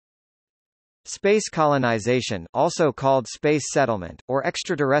Space colonization, also called space settlement, or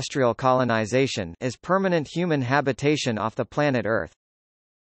extraterrestrial colonization, is permanent human habitation off the planet Earth.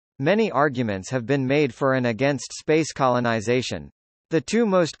 Many arguments have been made for and against space colonization. The two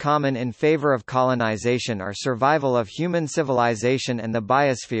most common in favor of colonization are survival of human civilization and the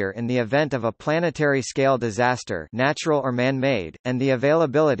biosphere in the event of a planetary-scale disaster, natural or man-made, and the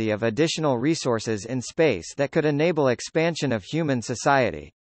availability of additional resources in space that could enable expansion of human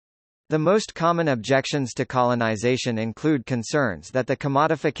society. The most common objections to colonization include concerns that the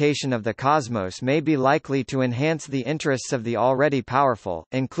commodification of the cosmos may be likely to enhance the interests of the already powerful,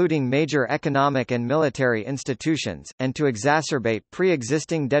 including major economic and military institutions, and to exacerbate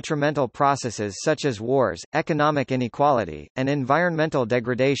pre-existing detrimental processes such as wars, economic inequality, and environmental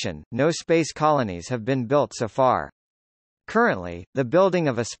degradation. No space colonies have been built so far. Currently, the building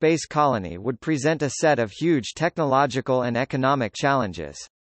of a space colony would present a set of huge technological and economic challenges.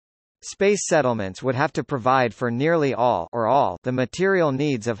 Space settlements would have to provide for nearly all the material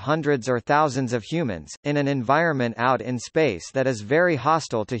needs of hundreds or thousands of humans, in an environment out in space that is very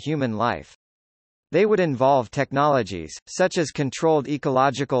hostile to human life. They would involve technologies, such as controlled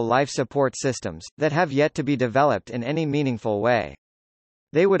ecological life support systems, that have yet to be developed in any meaningful way.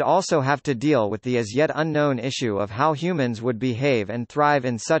 They would also have to deal with the as yet unknown issue of how humans would behave and thrive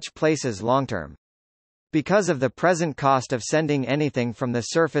in such places long-term. Because of the present cost of sending anything from the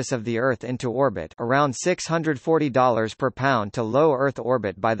surface of the Earth into orbit, around $640 per pound to low Earth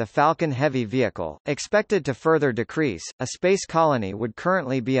orbit by the Falcon Heavy vehicle, expected to further decrease, a space colony would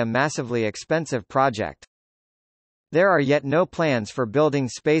currently be a massively expensive project. There are yet no plans for building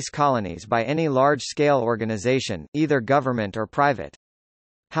space colonies by any large-scale organization, either government or private.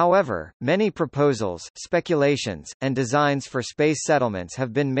 However, many proposals, speculations, and designs for space settlements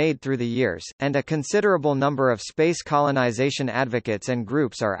have been made through the years, and a considerable number of space colonization advocates and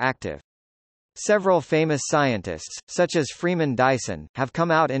groups are active. Several famous scientists, such as Freeman Dyson, have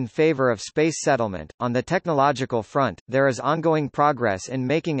come out in favor of space settlement. On the technological front, there is ongoing progress in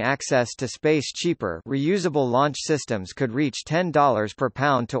making access to space cheaper. Reusable launch systems could reach $10 per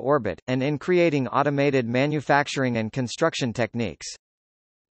pound to orbit, and in creating automated manufacturing and construction techniques.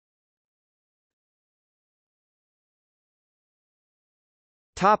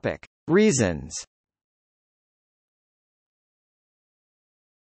 Topic: Reasons.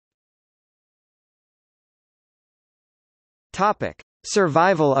 Topic: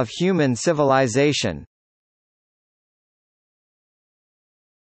 Survival of human civilization.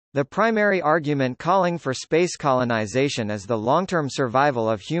 The primary argument calling for space colonization is the long-term survival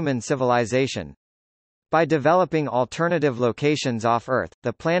of human civilization. By developing alternative locations off Earth,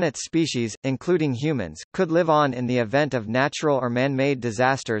 the planet's species, including humans, could live on in the event of natural or man-made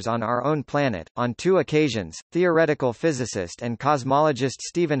disasters on our own planet. On 2 occasions, theoretical physicist and cosmologist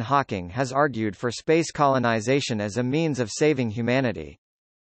Stephen Hawking has argued for space colonization as a means of saving humanity.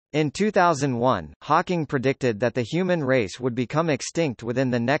 In 2001, Hawking predicted that the human race would become extinct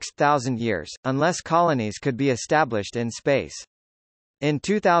within the next 1,000 years, unless colonies could be established in space. In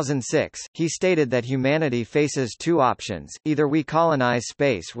 2006, he stated that humanity faces 2 options: either we colonize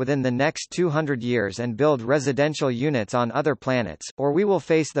space within the next 200 years and build residential units on other planets, or we will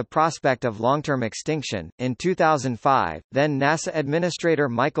face the prospect of long-term extinction. In 2005, then NASA Administrator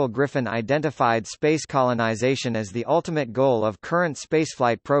Michael Griffin identified space colonization as the ultimate goal of current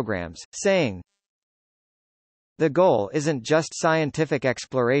spaceflight programs, saying, "The goal isn't just scientific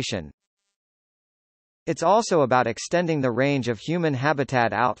exploration. It's also about extending the range of human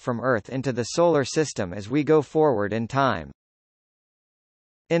habitat out from Earth into the Solar System as we go forward in time.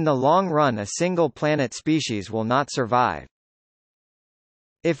 In the long run, a single-planet species will not survive.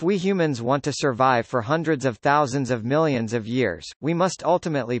 If we humans want to survive for hundreds of thousands of millions of years, we must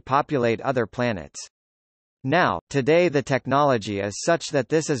ultimately populate other planets. Today the technology is such that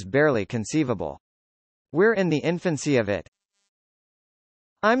this is barely conceivable. We're in the infancy of it.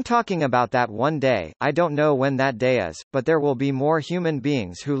 I'm talking about that one day. I don't know when that day is, but there will be more human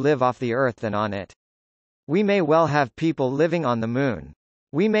beings who live off the Earth than on it. We may well have people living on the Moon.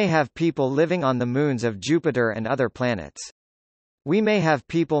 We may have people living on the moons of Jupiter and other planets. We may have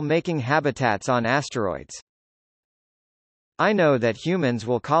people making habitats on asteroids. I know that humans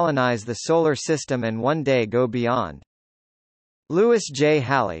will colonize the Solar System and one day go beyond." Louis J.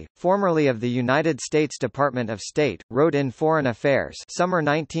 Halley, formerly of the United States Department of State, wrote in Foreign Affairs summer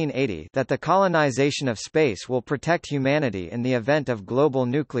 1980 that the colonization of space will protect humanity in the event of global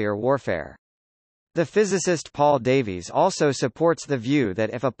nuclear warfare. The physicist Paul Davies also supports the view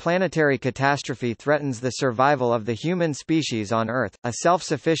that if a planetary catastrophe threatens the survival of the human species on Earth, a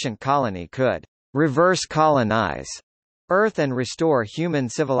self-sufficient colony could reverse colonize Earth and restore human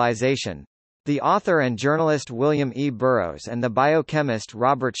civilization. The author and journalist William E. Burroughs and the biochemist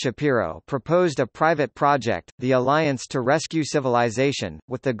Robert Shapiro proposed a private project, the Alliance to Rescue Civilization,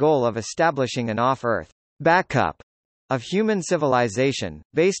 with the goal of establishing an off-Earth backup of human civilization.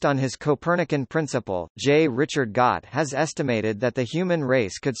 Based on his Copernican principle, J. Richard Gott has estimated that the human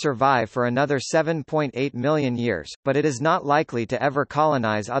race could survive for another 7.8 million years, but it is not likely to ever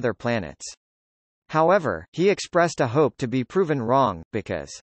colonize other planets. However, he expressed a hope to be proven wrong,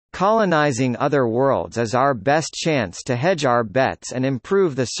 because colonizing other worlds is our best chance to hedge our bets and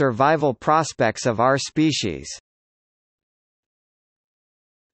improve the survival prospects of our species.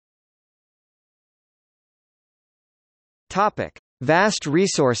 Topic: Vast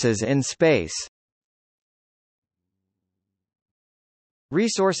resources in space.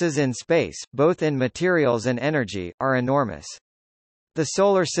 Resources in space, both in materials and energy, are enormous. The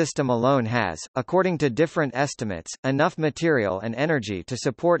Solar System alone has, according to different estimates, enough material and energy to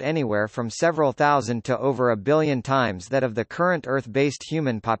support anywhere from several thousand to over 1 billion times that of the current Earth-based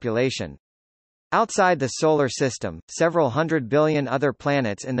human population. Outside the Solar System, several 100 billion other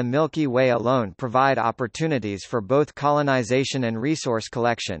planets in the Milky Way alone provide opportunities for both colonization and resource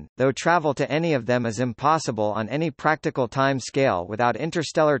collection, though travel to any of them is impossible on any practical time scale without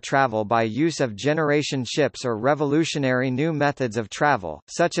interstellar travel by use of generation ships or revolutionary new methods of travel,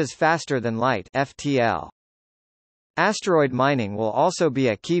 such as faster-than-light (FTL). Asteroid mining will also be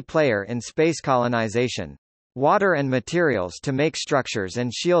a key player in space colonization. Water and materials to make structures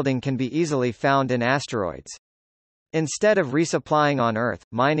and shielding can be easily found in asteroids. Instead of resupplying on Earth,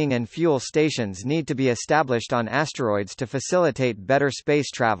 mining and fuel stations need to be established on asteroids to facilitate better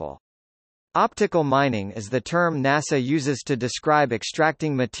space travel. Optical mining is the term NASA uses to describe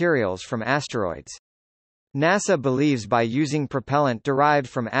extracting materials from asteroids. NASA believes by using propellant derived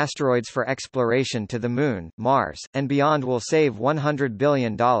from asteroids for exploration to the Moon, Mars, and beyond will save $100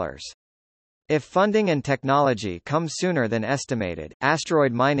 billion. If funding and technology come sooner than estimated,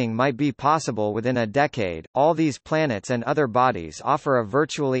 asteroid mining might be possible within a decade. All these planets and other bodies offer a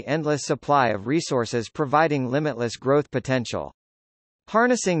virtually endless supply of resources, providing limitless growth potential.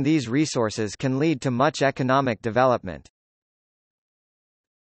 Harnessing these resources can lead to much economic development.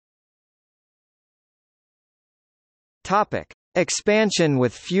 Topic: Expansion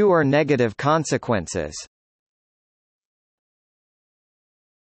with fewer negative consequences.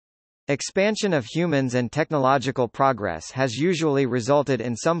 Expansion of humans and technological progress has usually resulted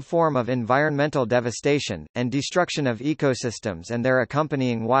in some form of environmental devastation, and destruction of ecosystems and their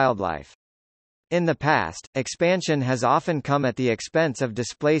accompanying wildlife. In the past, expansion has often come at the expense of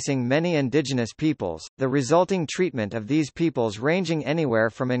displacing many indigenous peoples, the resulting treatment of these peoples ranging anywhere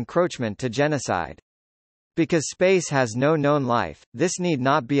from encroachment to genocide. Because space has no known life, this need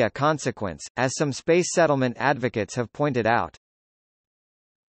not be a consequence, as some space settlement advocates have pointed out.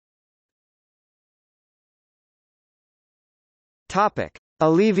 Topic: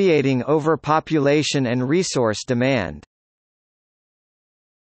 Alleviating overpopulation and resource demand.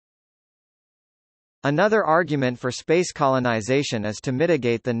 Another argument for space colonization is to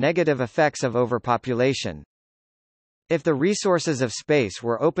mitigate the negative effects of overpopulation. If the resources of space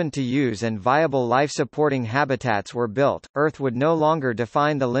were open to use and viable life-supporting habitats were built, Earth would no longer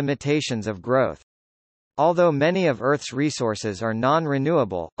define the limitations of growth. Although many of Earth's resources are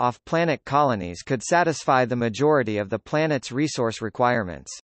non-renewable, off-planet colonies could satisfy the majority of the planet's resource requirements.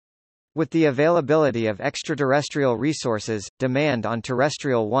 With the availability of extraterrestrial resources, demand on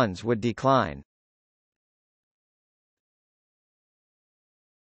terrestrial ones would decline.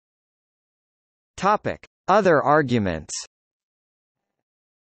 Topic: Other arguments.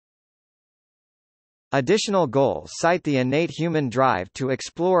 Additional goals cite the innate human drive to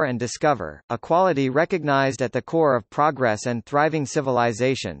explore and discover, a quality recognized at the core of progress and thriving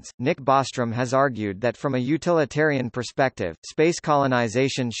civilizations. Nick Bostrom has argued that from a utilitarian perspective, space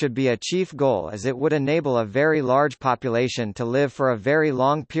colonization should be a chief goal as it would enable a very large population to live for a very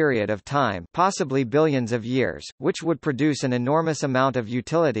long period of time, possibly billions of years, which would produce an enormous amount of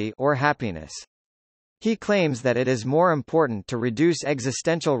utility or happiness. He claims that it is more important to reduce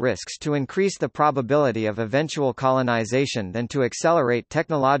existential risks to increase the probability of eventual colonization than to accelerate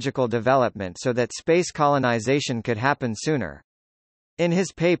technological development so that space colonization could happen sooner. In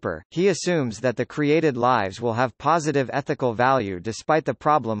his paper, he assumes that the created lives will have positive ethical value despite the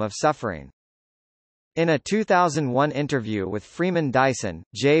problem of suffering. In a 2001 interview with Freeman Dyson,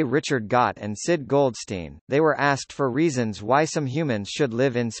 J. Richard Gott and Sid Goldstein, they were asked for reasons why some humans should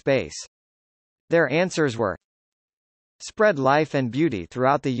live in space. Their answers were: spread life and beauty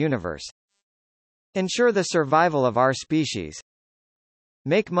throughout the universe, ensure the survival of our species,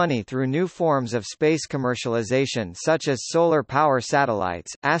 Make money through new forms of space commercialization such as solar power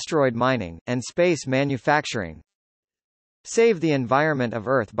satellites, asteroid mining, and space manufacturing. Save the environment of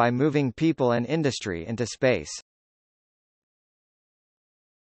Earth by moving people and industry into space.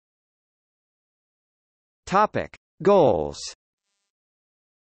 Topic: Goals.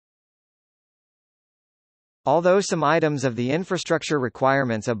 Although some items of the infrastructure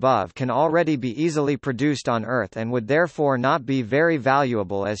requirements above can already be easily produced on Earth and would therefore not be very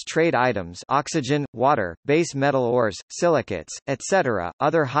valuable as trade items, oxygen, water, base metal ores, silicates, etc.,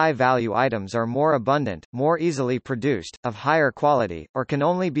 other high-value items are more abundant, more easily produced, of higher quality, or can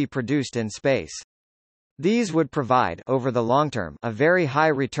only be produced in space. These would provide, over the long term, a very high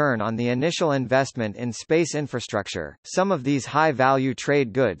return on the initial investment in space infrastructure. Some of these high-value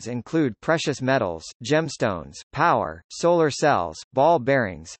trade goods include precious metals, gemstones, power, solar cells, ball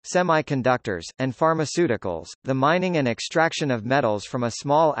bearings, semiconductors, and pharmaceuticals. The mining and extraction of metals from a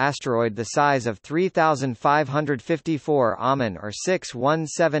small asteroid the size of 3,554 Amen or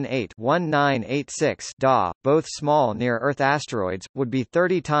 6178-1986 Da, both small near-Earth asteroids, would be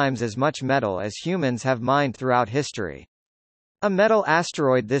 30 times as much metal as humans have mined throughout history. A metal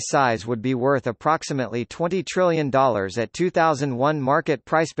asteroid this size would be worth approximately $20 trillion at 2001 market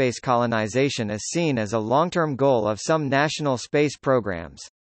price. Space colonization is seen as a long-term goal of some national space programs.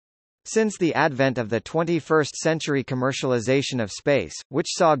 Since the advent of the 21st century commercialization of space, which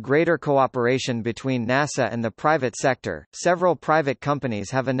saw greater cooperation between NASA and the private sector, several private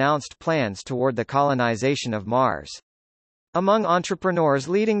companies have announced plans toward the colonization of Mars. Among entrepreneurs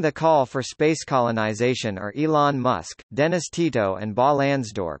leading the call for space colonization are Elon Musk, Dennis Tito and Ba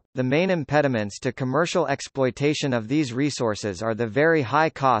Lansdorp. The main impediments to commercial exploitation of these resources are the very high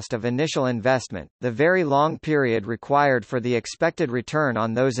cost of initial investment, the very long period required for the expected return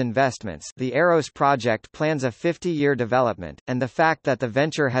on those investments. The Eros project plans a 50-year development, and the fact that the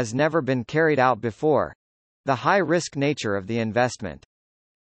venture has never been carried out before. The high-risk nature of the investment.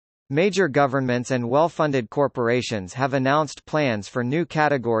 Major governments and well-funded corporations have announced plans for new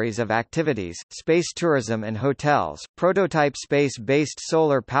categories of activities, space tourism and hotels, prototype space-based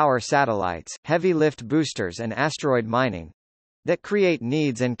solar power satellites, heavy-lift boosters and asteroid mining that create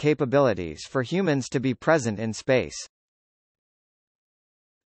needs and capabilities for humans to be present in space.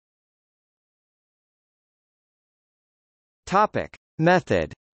 Topic: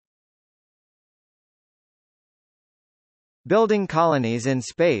 Method. Building colonies in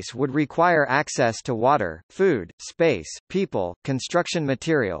space would require access to water, food, space, people, construction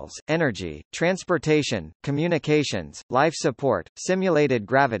materials, energy, transportation, communications, life support, simulated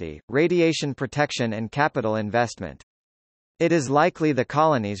gravity, radiation protection and capital investment. It is likely the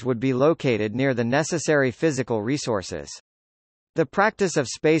colonies would be located near the necessary physical resources. The practice of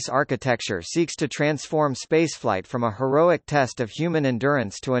space architecture seeks to transform spaceflight from a heroic test of human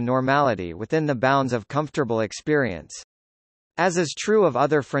endurance to a normality within the bounds of comfortable experience. As is true of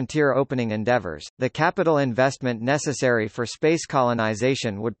other frontier-opening endeavors, the capital investment necessary for space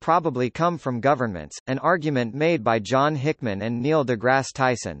colonization would probably come from governments, an argument made by John Hickman and Neil deGrasse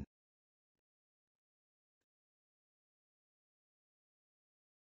Tyson.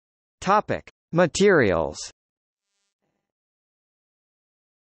 Topic: Materials.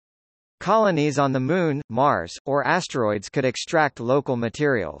 Colonies on the Moon, Mars, or asteroids could extract local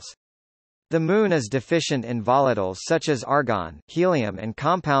materials. The Moon is deficient in volatiles such as argon, helium and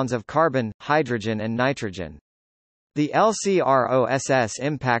compounds of carbon, hydrogen and nitrogen. The LCROSS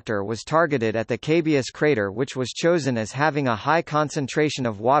impactor was targeted at the Cabeus crater, which was chosen as having a high concentration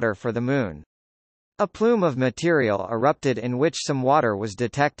of water for the Moon. A plume of material erupted in which some water was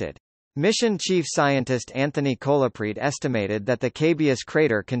detected. Mission chief scientist Anthony Colaprete estimated that the Cabeus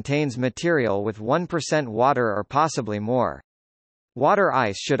crater contains material with 1% water or possibly more. Water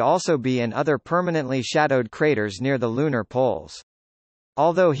ice should also be in other permanently shadowed craters near the lunar poles.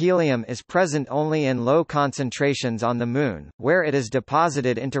 Although helium is present only in low concentrations on the Moon, where it is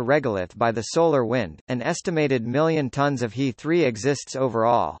deposited into regolith by the solar wind, an estimated 1 million tons of He3 exists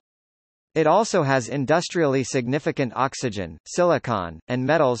overall. It also has industrially significant oxygen, silicon, and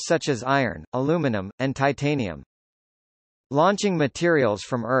metals such as iron, aluminum, and titanium. Launching materials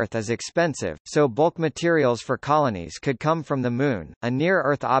from Earth is expensive, so bulk materials for colonies could come from the Moon, a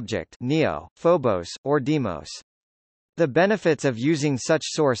near-Earth object (NEO), Phobos, or Deimos. The benefits of using such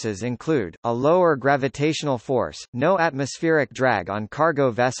sources include, a lower gravitational force, no atmospheric drag on cargo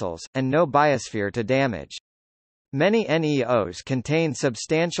vessels, and no biosphere to damage. Many NEOs contain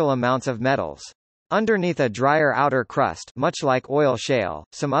substantial amounts of metals. Underneath a drier outer crust, much like oil shale,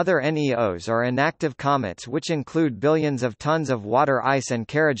 some other NEOs are inactive comets which include billions of tons of water ice and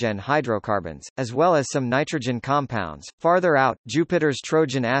kerogen hydrocarbons, as well as some nitrogen compounds. Farther out, Jupiter's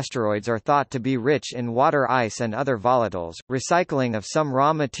Trojan asteroids are thought to be rich in water ice and other volatiles. Recycling of some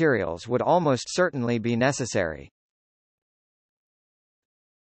raw materials would almost certainly be necessary.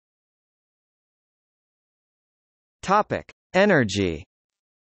 Topic: Energy.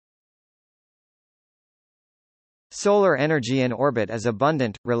 Solar energy in orbit is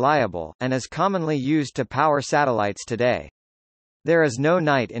abundant, reliable, and is commonly used to power satellites today. There is no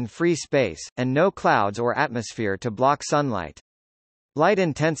night in free space, and no clouds or atmosphere to block sunlight. Light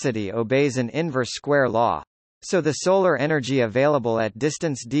intensity obeys an inverse square law. So the solar energy available at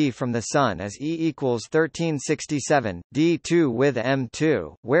distance d from the Sun is E equals 1367, d2 with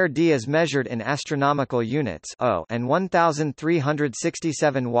m2, where d is measured in astronomical units O, and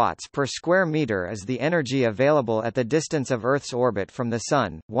 1367 watts per square meter is the energy available at the distance of Earth's orbit from the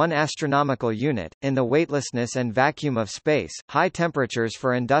Sun, 1 astronomical unit. In the weightlessness and vacuum of space, high temperatures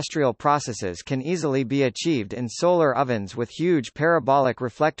for industrial processes can easily be achieved in solar ovens with huge parabolic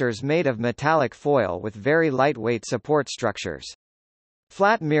reflectors made of metallic foil with very lightweight support structures.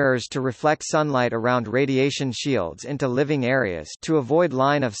 Flat mirrors to reflect sunlight around radiation shields into living areas to avoid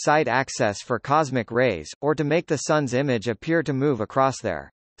line-of-sight access for cosmic rays, or to make the Sun's image appear to move across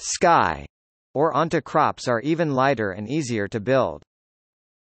their sky, or onto crops are even lighter and easier to build.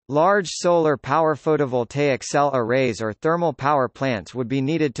 Large solar power photovoltaic cell arrays or thermal power plants would be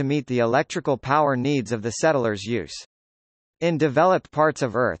needed to meet the electrical power needs of the settlers' use. In developed parts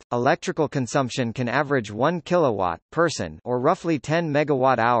of Earth, electrical consumption can average 1 kilowatt/person or roughly 10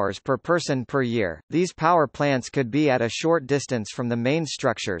 megawatt-hours per person per year. These power plants could be at a short distance from the main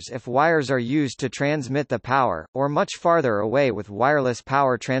structures if wires are used to transmit the power, or much farther away with wireless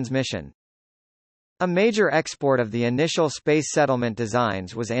power transmission. A major export of the initial space settlement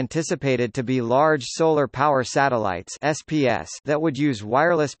designs was anticipated to be large solar power satellites (SPS) that would use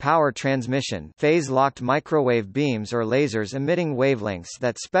wireless power transmission, phase-locked microwave beams or lasers emitting wavelengths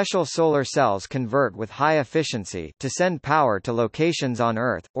that special solar cells convert with high efficiency to send power to locations on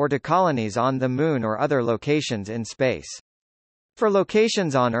Earth, or to colonies on the Moon or other locations in space. For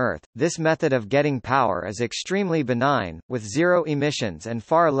locations on Earth, this method of getting power is extremely benign, with zero emissions and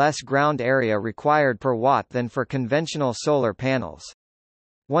far less ground area required per watt than for conventional solar panels.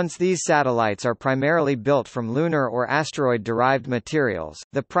 Once these satellites are primarily built from lunar or asteroid-derived materials,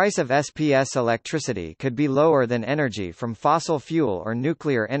 the price of SPS electricity could be lower than energy from fossil fuel or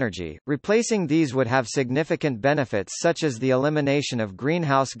nuclear energy. Replacing these would have significant benefits such as the elimination of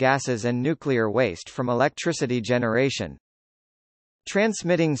greenhouse gases and nuclear waste from electricity generation.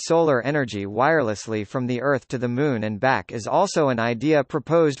 Transmitting solar energy wirelessly from the Earth to the Moon and back is also an idea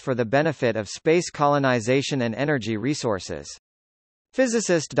proposed for the benefit of space colonization and energy resources.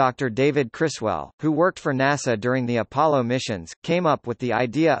 Physicist Dr. David Criswell, who worked for NASA during the Apollo missions, came up with the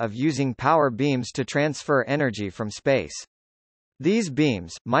idea of using power beams to transfer energy from space. These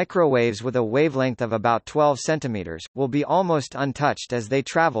beams, microwaves with a wavelength of about 12 centimeters, will be almost untouched as they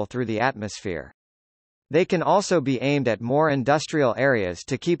travel through the atmosphere. They can also be aimed at more industrial areas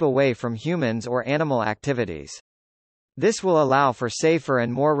to keep away from humans or animal activities. This will allow for safer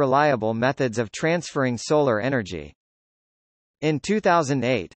and more reliable methods of transferring solar energy. In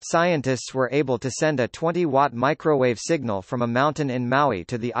 2008, scientists were able to send a 20-watt microwave signal from a mountain in Maui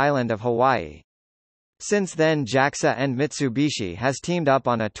to the island of Hawaii. Since then, JAXA and Mitsubishi has teamed up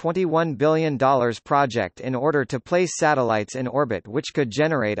on a $21 billion project in order to place satellites in orbit which could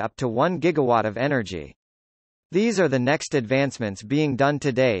generate up to 1 gigawatt of energy. These are the next advancements being done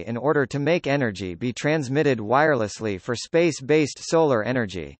today in order to make energy be transmitted wirelessly for space-based solar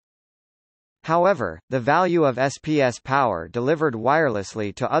energy. However, the value of SPS power delivered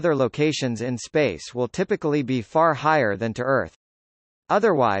wirelessly to other locations in space will typically be far higher than to Earth.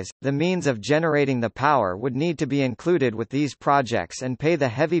 Otherwise, the means of generating the power would need to be included with these projects and pay the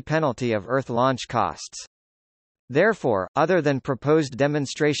heavy penalty of Earth launch costs. Therefore, other than proposed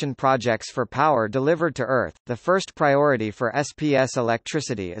demonstration projects for power delivered to Earth, the first priority for SPS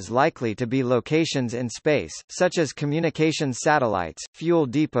electricity is likely to be locations in space, such as communications satellites, fuel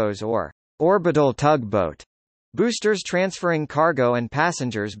depots or orbital tugboat boosters transferring cargo and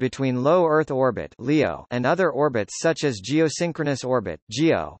passengers between low Earth orbit (LEO) and other orbits such as geosynchronous orbit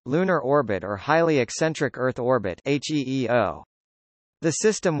 (GEO), lunar orbit or highly eccentric Earth orbit (HEEO). The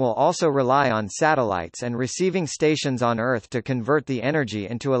system will also rely on satellites and receiving stations on Earth to convert the energy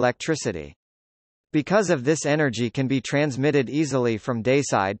into electricity. Because of this, energy can be transmitted easily from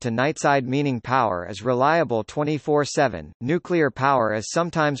dayside to nightside, meaning power is reliable 24/7. Nuclear power is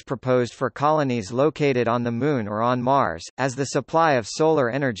sometimes proposed for colonies located on the Moon or on Mars, as the supply of solar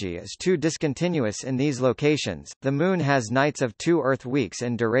energy is too discontinuous in these locations. The Moon has nights of 2 Earth weeks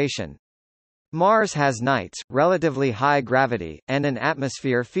in duration. Mars has nights, relatively high gravity, and an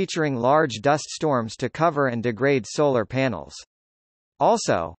atmosphere featuring large dust storms to cover and degrade solar panels.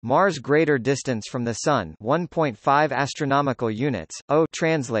 Also, Mars' greater distance from the Sun, 1.5 astronomical units,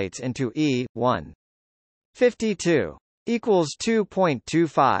 translates into E(1)52 equals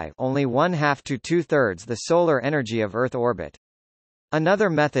 2.25, only 1/2 to 2/3 the solar energy of Earth orbit. Another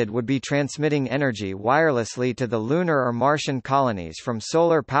method would be transmitting energy wirelessly to the lunar or Martian colonies from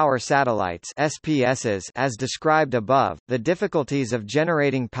solar power satellites (SPSs) as described above. The difficulties of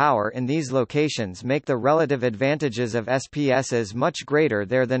generating power in these locations make the relative advantages of SPSs much greater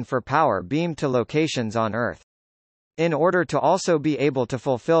there than for power beamed to locations on Earth. In order to also be able to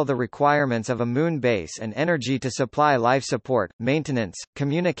fulfill the requirements of a moon base and energy to supply life support, maintenance,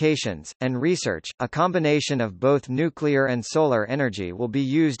 communications, and research, a combination of both nuclear and solar energy will be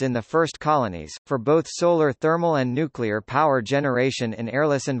used in the first colonies, for both solar thermal and nuclear power generation in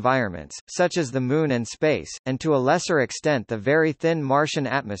airless environments, such as the Moon and space, and to a lesser extent the very thin Martian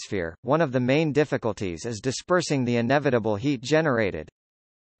atmosphere. One of the main difficulties is dispersing the inevitable heat generated.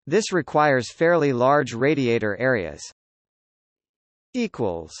 This requires fairly large radiator areas.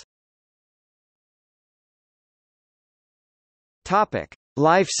 Topic: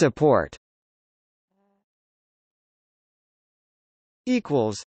 Life support.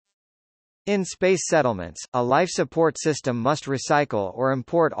 In space settlements, a life support system must recycle or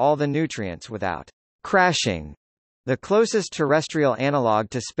import all the nutrients without crashing. The closest terrestrial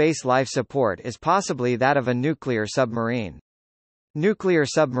analog to space life support is possibly that of a nuclear submarine. Nuclear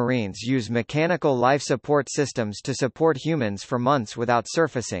submarines use mechanical life support systems to support humans for months without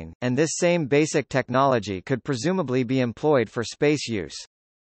surfacing, and this same basic technology could presumably be employed for space use.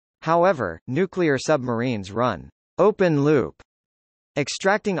 However, nuclear submarines run open loop,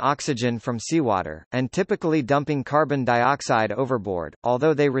 extracting oxygen from seawater, and typically dumping carbon dioxide overboard,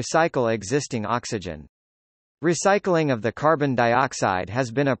 although they recycle existing oxygen. Recycling of the carbon dioxide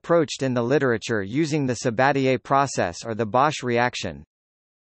has been approached in the literature using the Sabatier process or the Bosch reaction.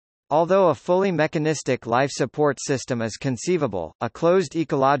 Although a fully mechanistic life support system is conceivable, a closed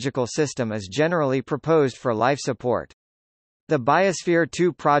ecological system is generally proposed for life support. The Biosphere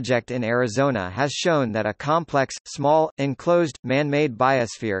 2 project in Arizona has shown that a complex, small, enclosed, man-made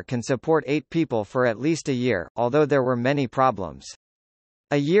biosphere can support 8 people for at least a year, although there were many problems.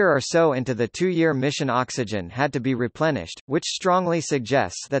 A year or so into the 2-year mission, oxygen had to be replenished, which strongly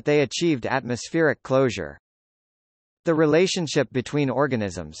suggests that they achieved atmospheric closure. The relationship between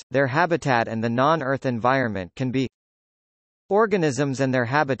organisms, their habitat and the non-Earth environment can be organisms and their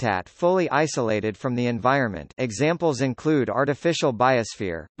habitat fully isolated from the environment. Examples include artificial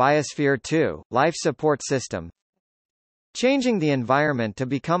biosphere, Biosphere 2, life support system, changing the environment to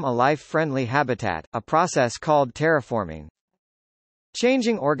become a life-friendly habitat, a process called terraforming,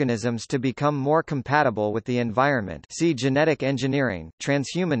 changing organisms to become more compatible with the environment, see genetic engineering,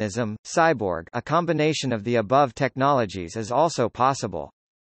 transhumanism, cyborg. A combination of the above technologies is also possible.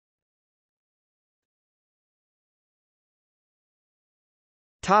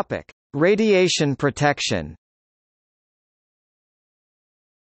 Topic: Radiation protection.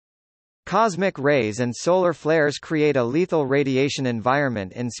 Cosmic rays and solar flares create a lethal radiation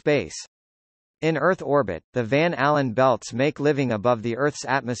environment in space. In Earth orbit, the Van Allen belts make living above the Earth's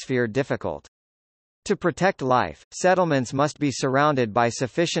atmosphere difficult. To protect life, settlements must be surrounded by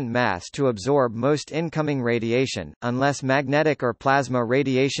sufficient mass to absorb most incoming radiation. Unless magnetic or plasma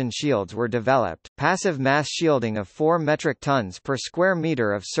radiation shields were developed, passive mass shielding of 4 metric tons per square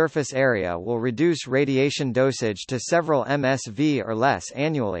meter of surface area will reduce radiation dosage to several MSV or less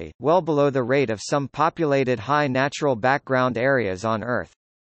annually, well below the rate of some populated high natural background areas on Earth.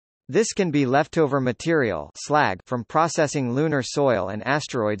 This can be leftover material slag from processing lunar soil and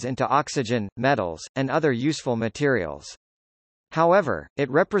asteroids into oxygen, metals, and other useful materials. However, it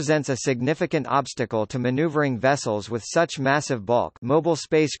represents a significant obstacle to maneuvering vessels with such massive bulk, mobile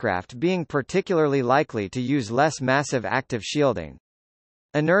spacecraft being particularly likely to use less massive active shielding.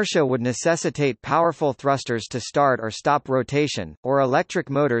 Inertia would necessitate powerful thrusters to start or stop rotation, or electric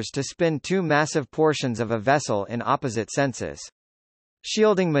motors to spin 2 massive portions of a vessel in opposite senses.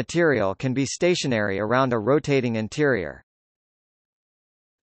 Shielding material can be stationary around a rotating interior.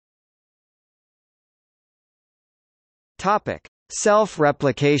 Topic: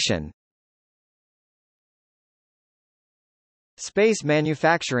 Self-replication. Space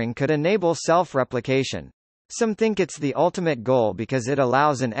manufacturing could enable self-replication. Some think it's the ultimate goal because it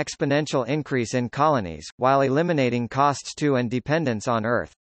allows an exponential increase in colonies, while eliminating costs to and dependence on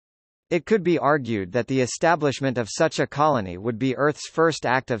Earth. It could be argued that the establishment of such a colony would be Earth's first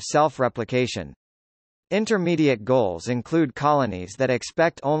act of self-replication. Intermediate goals include colonies that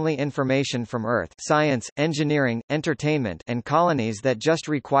expect only information from Earth, science, engineering, entertainment, and colonies that just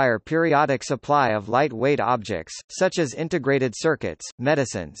require periodic supply of lightweight objects, such as integrated circuits,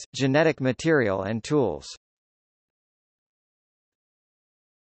 medicines, genetic material and tools.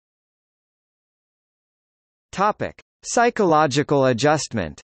 Topic: Psychological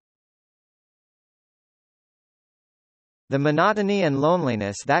adjustment. The monotony and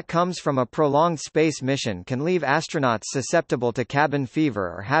loneliness that comes from a prolonged space mission can leave astronauts susceptible to cabin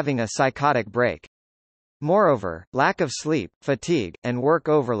fever or having a psychotic break. Moreover, lack of sleep, fatigue, and work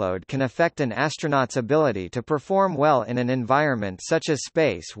overload can affect an astronaut's ability to perform well in an environment such as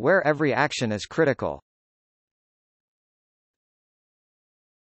space where every action is critical.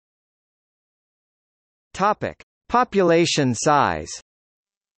 Topic: Population size.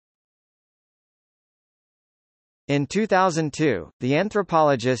 In 2002, the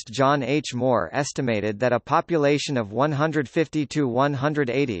anthropologist John H. Moore estimated that a population of 150 to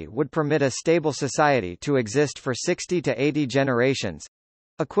 180 would permit a stable society to exist for 60 to 80 generations,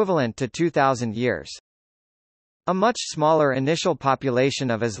 equivalent to 2,000 years. A much smaller initial population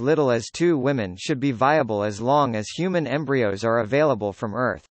of as little as 2 women should be viable as long as human embryos are available from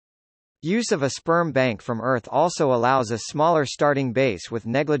Earth. Use of a sperm bank from Earth also allows a smaller starting base with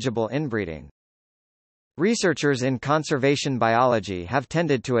negligible inbreeding. Researchers in conservation biology have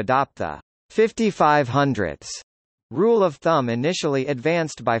tended to adopt the 5500ths rule of thumb initially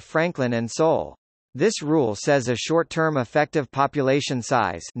advanced by Franklin and Soule. This rule says a short-term effective population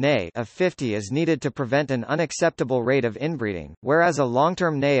size of 50 is needed to prevent an unacceptable rate of inbreeding, whereas a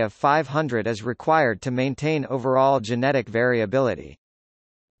long-term NA of 500 is required to maintain overall genetic variability.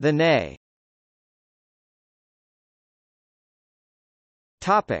 The NA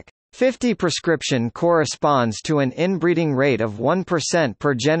 50 prescription corresponds to an inbreeding rate of 1%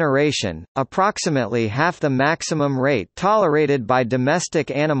 per generation, approximately half the maximum rate tolerated by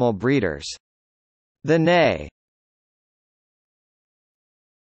domestic animal breeders. The NA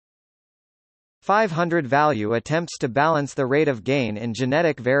 500 value attempts to balance the rate of gain in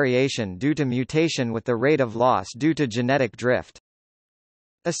genetic variation due to mutation with the rate of loss due to genetic drift.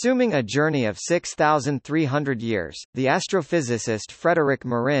 Assuming a journey of 6,300 years, the astrophysicist Frédéric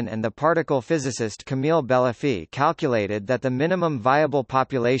Morin and the particle physicist Camille Bellafy calculated that the minimum viable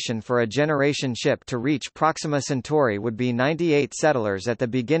population for a generation ship to reach Proxima Centauri would be 98 settlers at the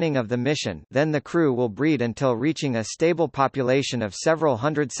beginning of the mission. Then the crew will breed until reaching a stable population of several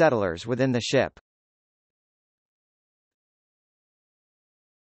hundred settlers within the ship.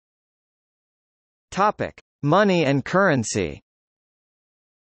 Topic: Money and currency.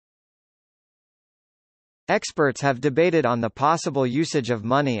 Experts have debated on the possible usage of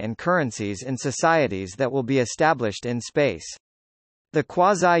money and currencies in societies that will be established in space. The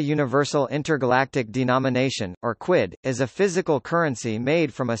quasi-universal intergalactic denomination, or QUID, is a physical currency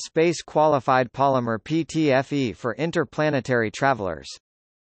made from a space-qualified polymer PTFE for interplanetary travelers.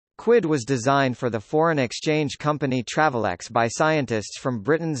 QUID was designed for the foreign exchange company Travelex by scientists from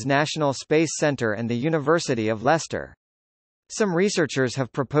Britain's National Space Centre and the University of Leicester. Some researchers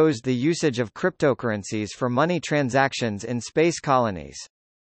have proposed the usage of cryptocurrencies for money transactions in space colonies.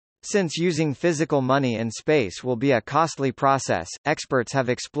 Since using physical money in space will be a costly process, experts have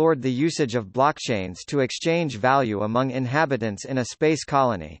explored the usage of blockchains to exchange value among inhabitants in a space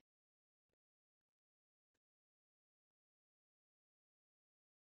colony.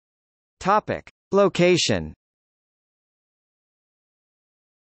 Topic: Location.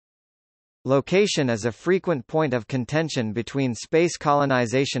 Location is a frequent point of contention between space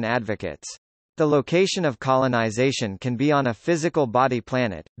colonization advocates. The location of colonization can be on a physical body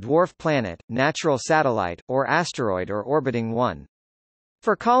planet, dwarf planet, natural satellite, or asteroid or orbiting one.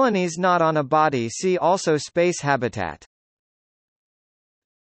 For colonies not on a body, see also space habitat.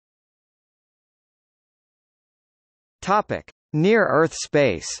 Topic: Near-Earth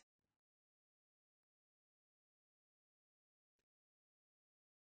space.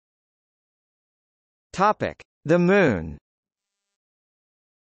 The Moon.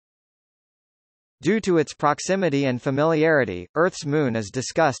 Due to its proximity and familiarity, Earth's moon is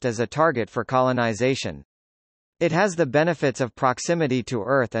discussed as a target for colonization. It has the benefits of proximity to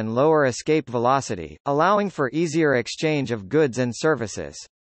Earth and lower escape velocity, allowing for easier exchange of goods and services.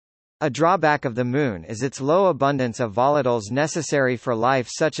 A drawback of the Moon is its low abundance of volatiles necessary for life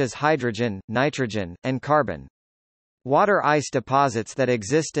such as hydrogen, nitrogen, and carbon. Water ice deposits that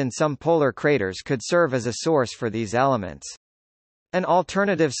exist in some polar craters could serve as a source for these elements. An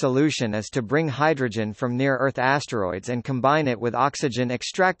alternative solution is to bring hydrogen from near-Earth asteroids and combine it with oxygen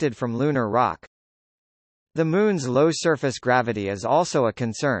extracted from lunar rock. The Moon's low surface gravity is also a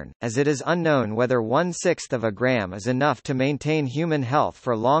concern, as it is unknown whether 1/6 of a gram is enough to maintain human health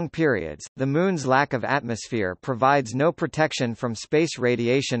for long periods. The Moon's lack of atmosphere provides no protection from space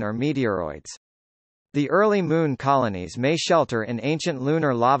radiation or meteoroids. The early Moon colonies may shelter in ancient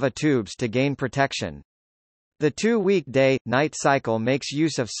lunar lava tubes to gain protection. The 2-week day-night cycle makes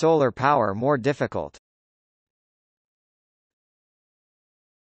use of solar power more difficult.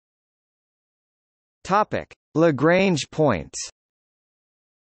 Topic: Lagrange points.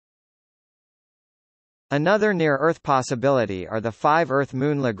 Another near-Earth possibility are the 5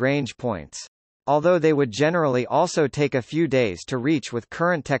 Earth-Moon Lagrange points. Although they would generally also take a few days to reach with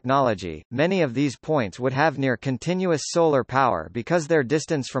current technology, many of these points would have near-continuous solar power because their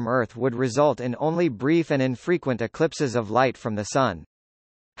distance from Earth would result in only brief and infrequent eclipses of light from the Sun.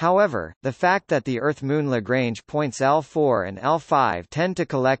 However, the fact that the Earth-Moon Lagrange points L4 and L5 tend to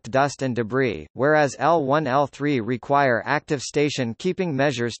collect dust and debris, whereas L1 L3 require active station-keeping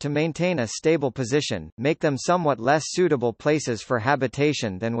measures to maintain a stable position, make them somewhat less suitable places for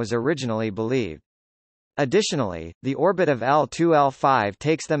habitation than was originally believed. Additionally, the orbit of L2-L5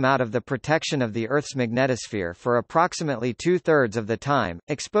 takes them out of the protection of the Earth's magnetosphere for approximately 2/3 of the time,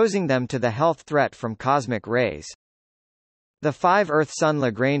 exposing them to the health threat from cosmic rays. The 5 Earth-Sun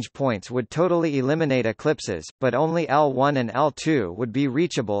Lagrange points would totally eliminate eclipses, but only L1 and L2 would be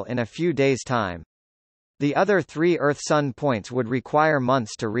reachable in a few days' time. The other 3 Earth-Sun points would require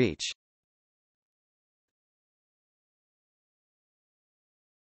months to reach.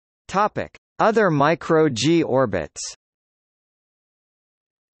 Topic: Other micro-G orbits.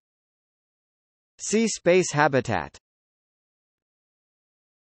 See space habitat.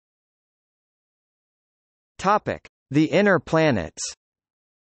 Topic: The inner planets.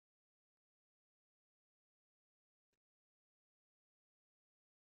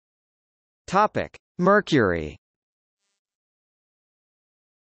 Topic: Mercury.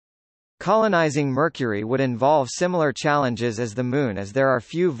 Colonizing Mercury would involve similar challenges as the Moon, as there are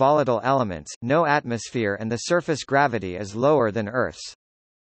few volatile elements, no atmosphere, and the surface gravity is lower than Earth's.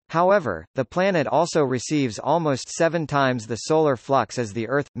 However, the planet also receives almost 7 times the solar flux as the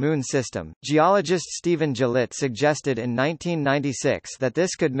Earth-Moon system. Geologist Stephen Gillett suggested in 1996 that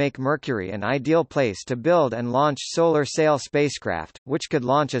this could make Mercury an ideal place to build and launch solar sail spacecraft, which could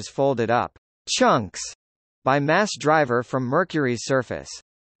launch as folded-up chunks by mass driver from Mercury's surface.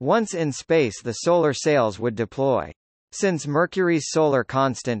 Once in space, the solar sails would deploy. Since Mercury's solar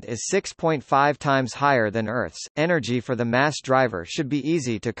constant is 6.5 times higher than Earth's, energy for the mass driver should be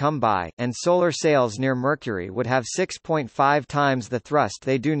easy to come by, and solar sails near Mercury would have 6.5 times the thrust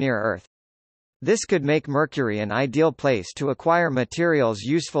they do near Earth. This could make Mercury an ideal place to acquire materials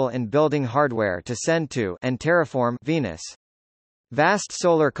useful in building hardware to send to and terraform Venus. Vast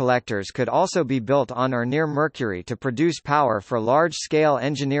solar collectors could also be built on or near Mercury to produce power for large-scale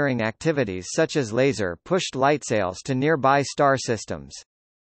engineering activities such as laser-pushed light sails to nearby star systems.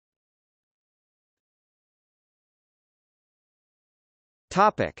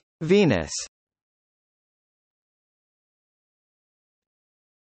 Topic: Venus.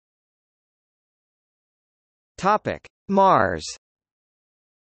 Topic: Mars.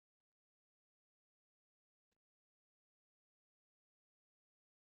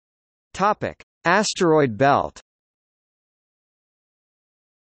 Topic: Asteroid belt.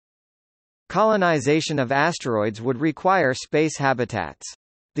 Colonization of asteroids would require space habitats.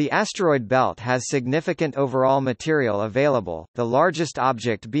 The asteroid belt has significant overall material available, the largest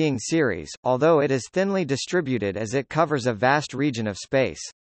object being Ceres, although it is thinly distributed as it covers a vast region of space.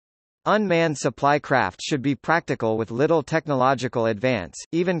 Unmanned supply craft should be practical with little technological advance,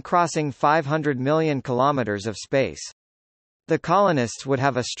 even crossing 500 million kilometers of space. The colonists would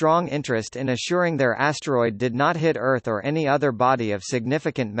have a strong interest in assuring their asteroid did not hit Earth or any other body of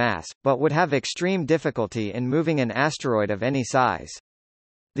significant mass, but would have extreme difficulty in moving an asteroid of any size.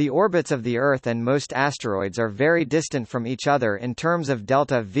 The orbits of the Earth and most asteroids are very distant from each other in terms of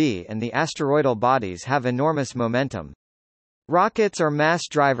delta V, and the asteroidal bodies have enormous momentum. Rockets or mass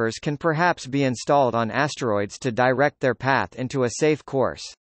drivers can perhaps be installed on asteroids to direct their path into a safe course.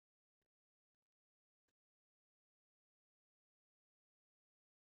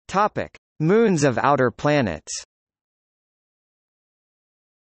 Topic: Moons of outer planets.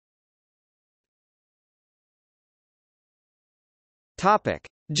 Topic: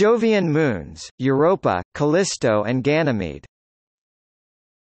 Jovian moons, Europa, Callisto and Ganymede.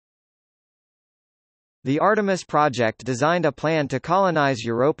 The Artemis project designed a plan to colonize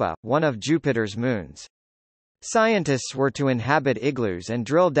Europa, one of Jupiter's moons. Scientists were to inhabit igloos and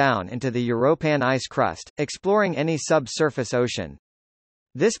drill down into the European ice crust, exploring any subsurface ocean.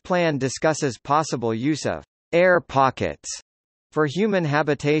 This plan discusses possible use of air pockets for human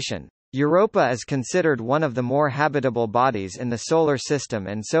habitation. Europa is considered one of the more habitable bodies in the Solar System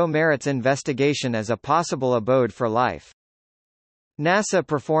and so merits investigation as a possible abode for life. NASA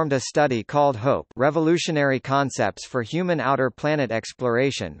performed a study called HOPE, Revolutionary Concepts for Human Outer Planet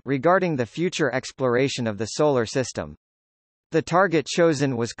Exploration, regarding the future exploration of the Solar System. The target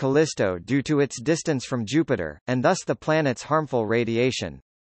chosen was Callisto due to its distance from Jupiter, and thus the planet's harmful radiation.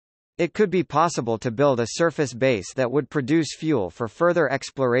 It could be possible to build a surface base that would produce fuel for further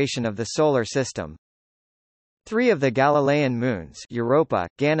exploration of the Solar System. 3 of the Galilean moons, Europa,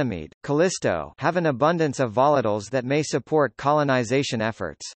 Ganymede, Callisto, have an abundance of volatiles that may support colonization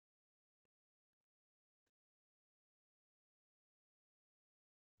efforts.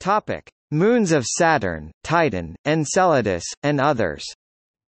 Topic: Moons of Saturn, Titan, Enceladus, and others.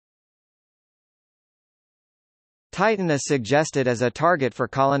 Titan is suggested as a target for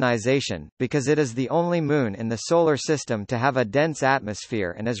colonization, because it is the only moon in the Solar System to have a dense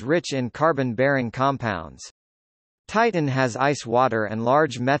atmosphere and is rich in carbon-bearing compounds. Titan has ice water and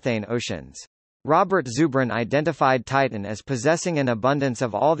large methane oceans. Robert Zubrin identified Titan as possessing an abundance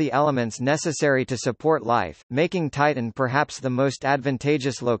of all the elements necessary to support life, making Titan perhaps the most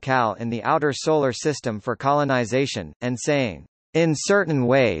advantageous locale in the outer Solar System for colonization, and saying, "In certain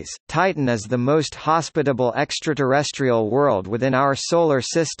ways, Titan is the most hospitable extraterrestrial world within our Solar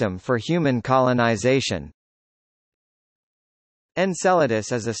System for human colonization."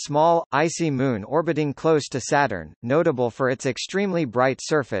 Enceladus is a small, icy moon orbiting close to Saturn, notable for its extremely bright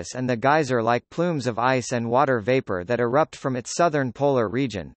surface and the geyser-like plumes of ice and water vapor that erupt from its southern polar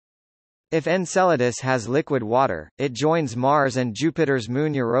region. If Enceladus has liquid water, it joins Mars and Jupiter's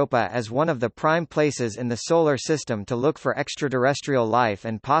moon Europa as one of the prime places in the Solar System to look for extraterrestrial life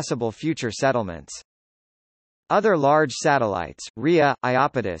and possible future settlements. Other large satellites, Rhea,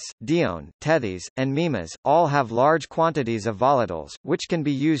 Iapetus, Dione, Tethys, and Mimas, all have large quantities of volatiles, which can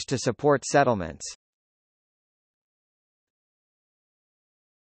be used to support settlements.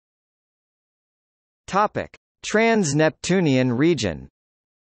 Topic: Trans-Neptunian region.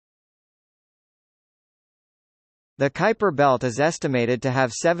 The Kuiper belt is estimated to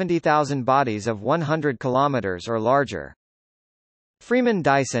have 70,000 bodies of 100 km or larger. Freeman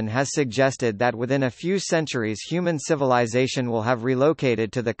Dyson has suggested that within a few centuries human civilization will have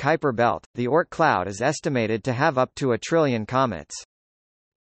relocated to the Kuiper belt. The Oort cloud is estimated to have up to 1 trillion comets.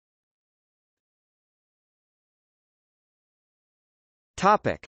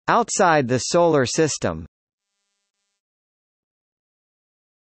 Topic: Outside the Solar System.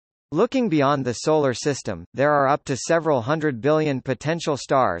 Looking beyond the Solar System, there are up to several 100 billion potential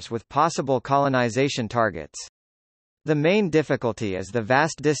stars with possible colonization targets. The main difficulty is the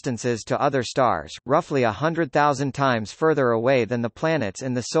vast distances to other stars, roughly 100,000 times further away than the planets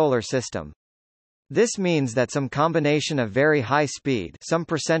in the Solar System. This means that some combination of very high speed, some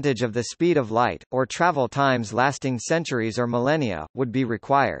percentage of the speed of light, or travel times lasting centuries or millennia, would be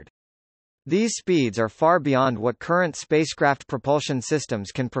required. These speeds are far beyond what current spacecraft propulsion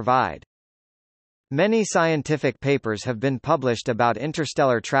systems can provide. Many scientific papers have been published about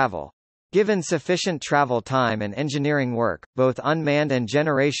interstellar travel. Given sufficient travel time and engineering work, both unmanned and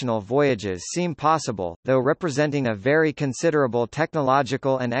generational voyages seem possible, though representing a very considerable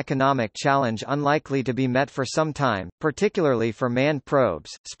technological and economic challenge unlikely to be met for some time, particularly for manned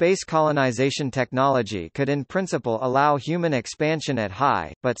probes. Space colonization technology could in principle allow human expansion at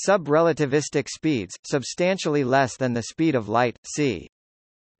high, but sub-relativistic speeds, substantially less than the speed of light, c.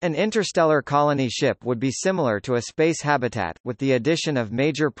 An interstellar colony ship would be similar to a space habitat, with the addition of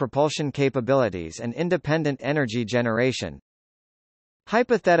major propulsion capabilities and independent energy generation.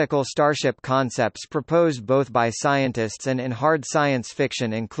 Hypothetical starship concepts proposed both by scientists and in hard science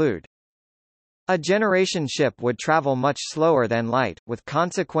fiction include: a generation ship would travel much slower than light, with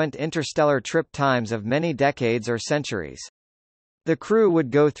consequent interstellar trip times of many decades or centuries. The crew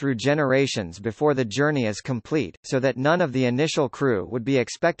would go through generations before the journey is complete, so that none of the initial crew would be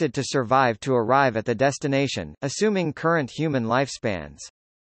expected to survive to arrive at the destination, assuming current human lifespans.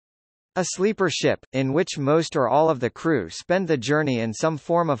 A sleeper ship, in which most or all of the crew spend the journey in some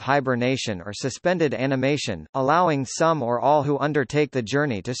form of hibernation or suspended animation, allowing some or all who undertake the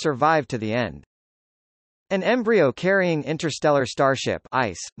journey to survive to the end. An embryo-carrying interstellar starship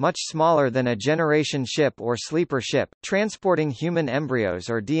ICE, much smaller than a generation ship or sleeper ship, transporting human embryos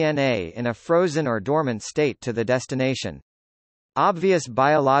or DNA in a frozen or dormant state to the destination. Obvious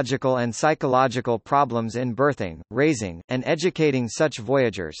biological and psychological problems in birthing, raising, and educating such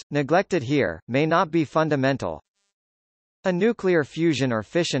voyagers, neglected here, may not be fundamental. A nuclear fusion or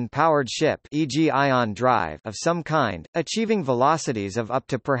fission-powered ship, e.g. ion drive, of some kind, achieving velocities of up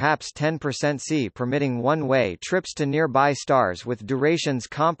to perhaps 10% c, permitting one-way trips to nearby stars with durations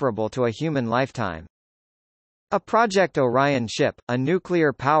comparable to a human lifetime. A Project Orion ship, a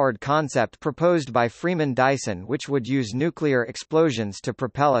nuclear-powered concept proposed by Freeman Dyson which would use nuclear explosions to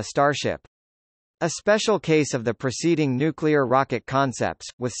propel a starship. A special case of the preceding nuclear rocket concepts,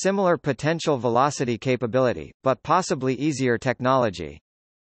 with similar potential velocity capability, but possibly easier technology.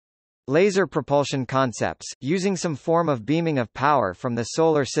 Laser propulsion concepts, using some form of beaming of power from the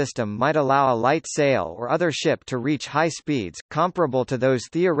Solar System might allow a light sail or other ship to reach high speeds, comparable to those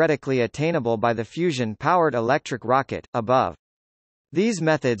theoretically attainable by the fusion-powered electric rocket, above. These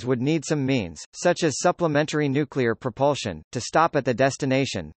methods would need some means, such as supplementary nuclear propulsion, to stop at the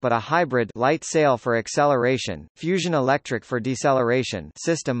destination, but a hybrid light sail for acceleration, fusion electric for deceleration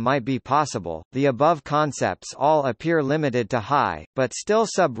system might be possible. The above concepts all appear limited to high, but still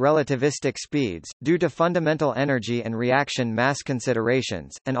sub-relativistic speeds, due to fundamental energy and reaction mass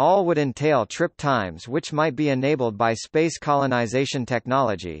considerations, and all would entail trip times which might be enabled by space colonization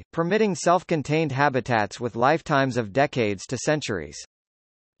technology, permitting self-contained habitats with lifetimes of decades to centuries.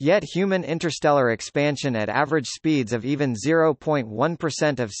 Yet human interstellar expansion at average speeds of even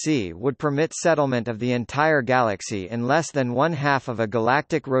 0.1% of c would permit settlement of the entire galaxy in less than one-half of a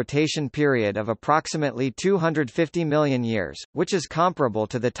galactic rotation period of approximately 250 million years, which is comparable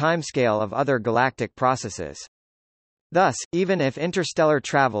to the timescale of other galactic processes. Thus, even if interstellar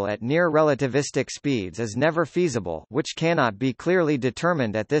travel at near relativistic speeds is never feasible, which cannot be clearly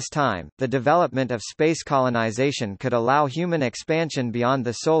determined at this time, the development of space colonization could allow human expansion beyond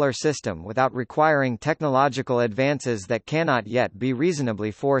the Solar System without requiring technological advances that cannot yet be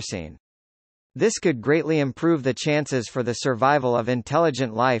reasonably foreseen. This could greatly improve the chances for the survival of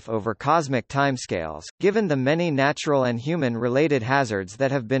intelligent life over cosmic timescales, given the many natural and human-related hazards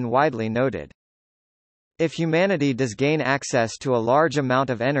that have been widely noted. If humanity does gain access to a large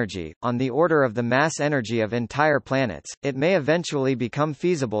amount of energy, on the order of the mass energy of entire planets, it may eventually become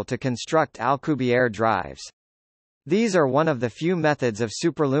feasible to construct Alcubierre drives. These are one of the few methods of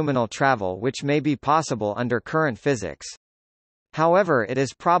superluminal travel which may be possible under current physics. However, it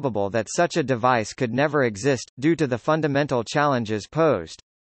is probable that such a device could never exist, due to the fundamental challenges posed.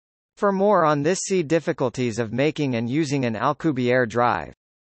 For more on this, see difficulties of making and using an Alcubierre drive.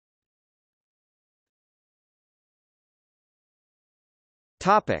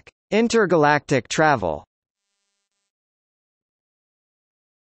 Topic: Intergalactic travel.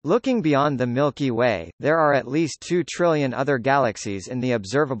 Looking beyond the Milky Way, there are at least 2 trillion other galaxies in the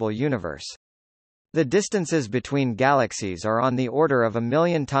observable universe. The distances between galaxies are on the order of 1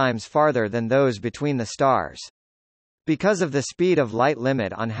 million times farther than those between the stars. Because of the speed of light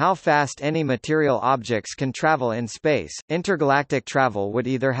limit on how fast any material objects can travel in space, intergalactic travel would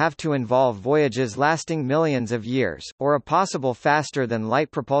either have to involve voyages lasting millions of years, or a possible faster-than-light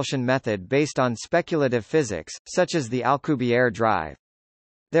propulsion method based on speculative physics, such as the Alcubierre drive.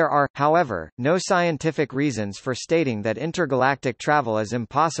 There are, however, no scientific reasons for stating that intergalactic travel is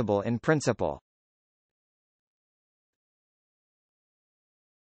impossible in principle.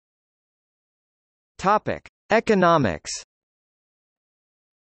 Topic: Economics.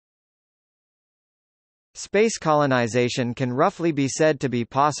 Space colonization can roughly be said to be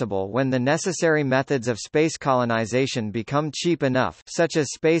possible when the necessary methods of space colonization become cheap enough, such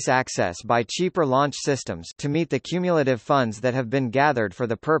as space access by cheaper launch systems, to meet the cumulative funds that have been gathered for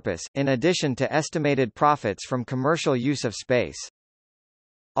the purpose, in addition to estimated profits from commercial use of space.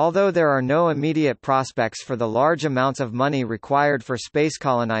 Although there are no immediate prospects for the large amounts of money required for space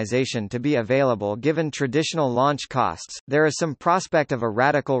colonization to be available given traditional launch costs, there is some prospect of a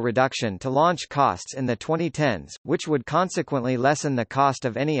radical reduction to launch costs in the 2010s, which would consequently lessen the cost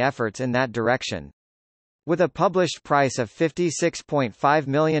of any efforts in that direction. With a published price of $56.5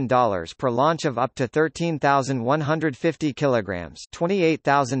 million per launch of up to 13,150 kilograms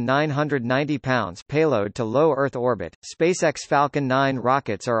 (28,990 pounds) payload to low Earth orbit, SpaceX Falcon 9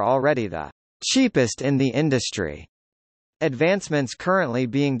 rockets are already the cheapest in the industry. Advancements currently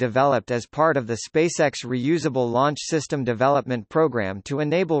being developed as part of the SpaceX Reusable Launch System Development Program to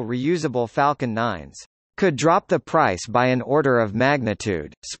enable reusable Falcon 9s could drop the price by an order of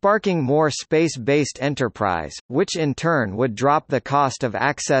magnitude, sparking more space-based enterprise, which in turn would drop the cost of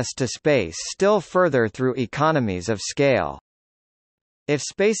access to space still further through economies of scale. If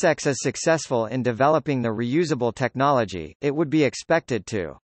SpaceX is successful in developing the reusable technology, it would be expected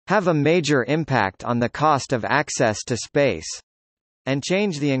to have a major impact on the cost of access to space. and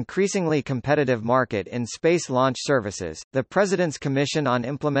change the increasingly competitive market in space launch services. The President's Commission on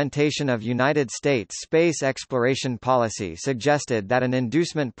Implementation of United States Space Exploration Policy suggested that an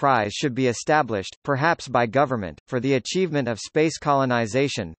inducement prize should be established, perhaps by government, for the achievement of space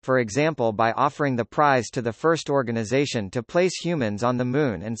colonization, for example by offering the prize to the first organization to place humans on the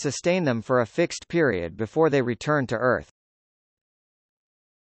Moon and sustain them for a fixed period before they return to Earth.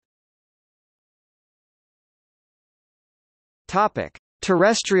 Topic: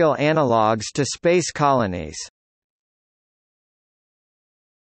 Terrestrial analogues to space colonies.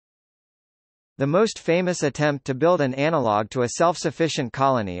 The most famous attempt to build an analogue to a self-sufficient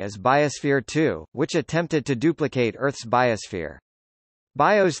colony is Biosphere 2, which attempted to duplicate Earth's biosphere.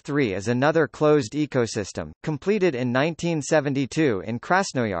 BIOS 3 is another closed ecosystem, completed in 1972 in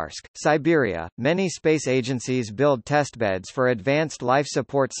Krasnoyarsk, Siberia. Many space agencies build testbeds for advanced life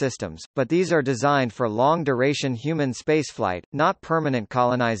support systems, but these are designed for long-duration human spaceflight, not permanent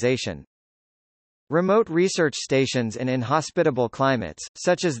colonization. Remote research stations in inhospitable climates,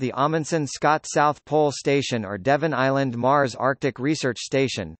 such as the Amundsen-Scott South Pole Station or Devon Island Mars Arctic Research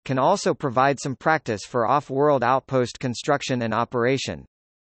Station, can also provide some practice for off-world outpost construction and operation.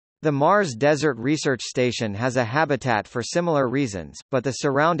 The Mars Desert Research Station has a habitat for similar reasons, but the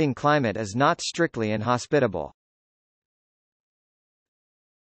surrounding climate is not strictly inhospitable.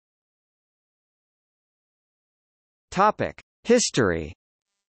 Topic: History.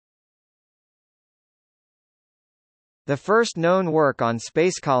 The first known work on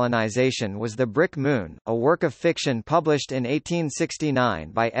space colonization was The Brick Moon, a work of fiction published in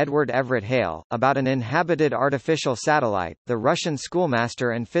 1869 by Edward Everett Hale, about an inhabited artificial satellite. The Russian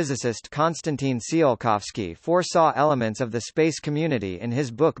schoolmaster and physicist Konstantin Tsiolkovsky foresaw elements of the space community in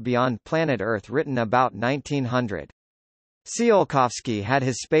his book Beyond Planet Earth, written about 1900. Tsiolkovsky had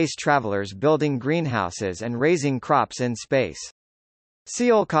his space travelers building greenhouses and raising crops in space.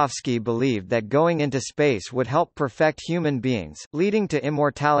 Tsiolkovsky believed that going into space would help perfect human beings, leading to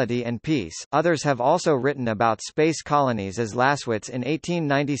immortality and peace. Others have also written about space colonies, as Lasswitz in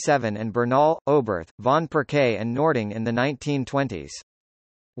 1897 and Bernal, Oberth, von Perkay and Nording in the 1920s.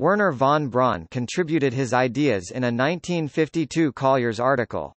 Werner von Braun contributed his ideas in a 1952 Collier's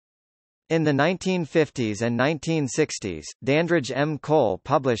article. In the 1950s and 1960s, Dandridge M. Cole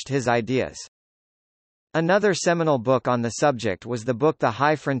published his ideas. Another seminal book on the subject was the book The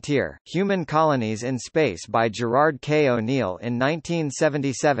High Frontier, Human Colonies in Space by Gerard K. O'Neill in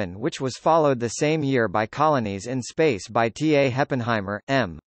 1977, which was followed the same year by Colonies in Space by T. A. Heppenheimer,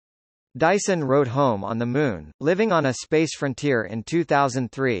 M. Dyson wrote Home on the Moon, Living on a Space Frontier in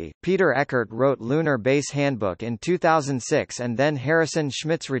 2003, Peter Eckert wrote Lunar Base Handbook in 2006, and then Harrison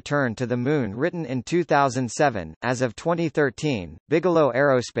Schmidt's Return to the Moon written in 2007. As of 2013, Bigelow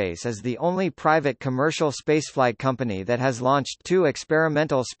Aerospace is the only private commercial spaceflight company that has launched 2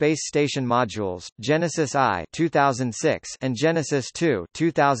 experimental space station modules, Genesis I 2006 and Genesis II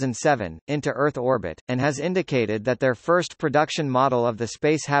 2007, into Earth orbit, and has indicated that their first production model of the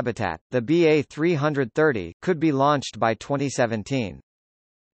space habitat, the BA-330, could be launched by 2017.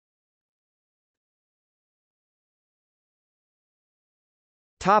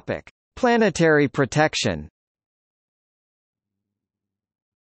 Topic: Planetary protection.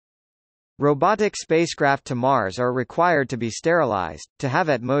 Robotic spacecraft to Mars are required to be sterilized, to have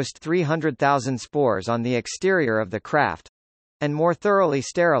at most 300,000 spores on the exterior of the craft, and more thoroughly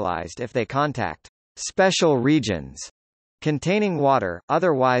sterilized if they contact special regions containing water,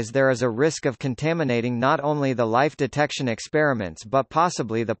 otherwise there is a risk of contaminating not only the life detection experiments but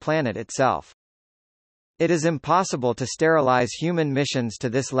possibly the planet itself. It is impossible to sterilize human missions to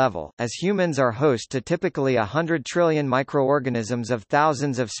this level, as humans are host to typically 100 trillion microorganisms of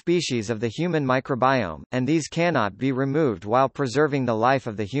thousands of species of the human microbiome, and these cannot be removed while preserving the life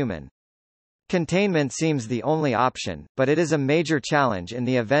of the human. Containment seems the only option, but it is a major challenge in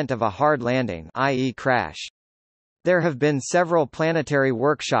the event of a hard landing, i.e. crash. There have been several planetary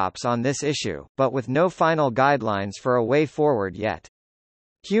workshops on this issue, but with no final guidelines for a way forward yet.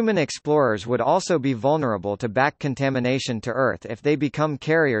 Human explorers would also be vulnerable to back contamination to Earth if they become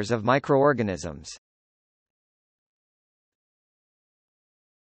carriers of microorganisms.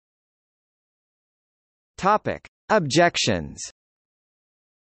 Topic: Objections.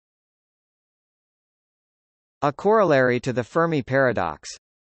 A corollary to the Fermi paradox,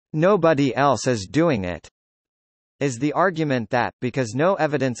 "Nobody else is doing it," is the argument that, because no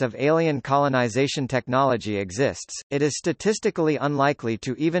evidence of alien colonization technology exists, it is statistically unlikely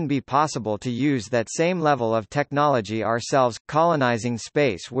to even be possible to use that same level of technology ourselves. Colonizing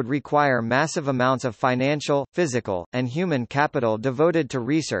space would require massive amounts of financial, physical, and human capital devoted to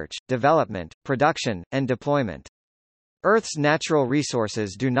research, development, production, and deployment. Earth's natural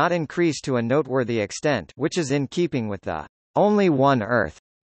resources do not increase to a noteworthy extent, which is in keeping with the "only one Earth"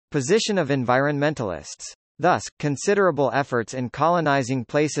 position of environmentalists. Thus, considerable efforts in colonizing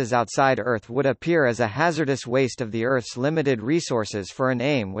places outside Earth would appear as a hazardous waste of the Earth's limited resources for an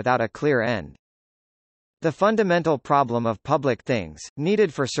aim without a clear end. The fundamental problem of public things,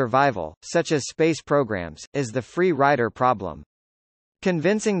 needed for survival, such as space programs, is the free rider problem.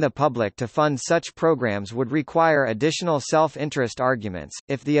 Convincing the public to fund such programs would require additional self-interest arguments.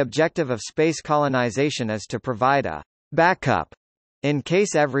 If the objective of space colonization is to provide a backup in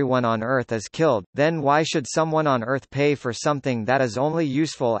case everyone on Earth is killed, then why should someone on Earth pay for something that is only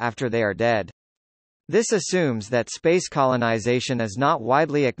useful after they are dead? This assumes that space colonization is not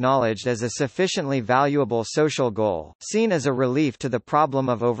widely acknowledged as a sufficiently valuable social goal, seen as a relief to the problem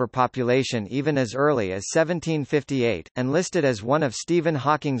of overpopulation even as early as 1758, and listed as one of Stephen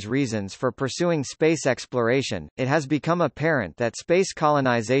Hawking's reasons for pursuing space exploration. It has become apparent that space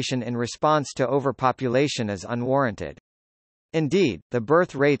colonization in response to overpopulation is unwarranted. Indeed, the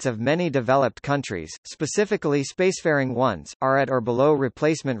birth rates of many developed countries, specifically spacefaring ones, are at or below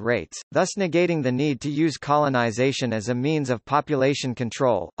replacement rates, thus negating the need to use colonization as a means of population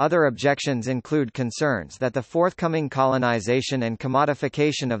control. Other objections include concerns that the forthcoming colonization and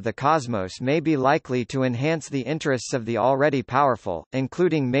commodification of the cosmos may be likely to enhance the interests of the already powerful,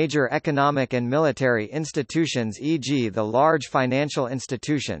 including major economic and military institutions, e.g., the large financial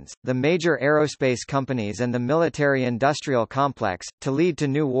institutions, the major aerospace companies, and the military-industrial complex, to lead to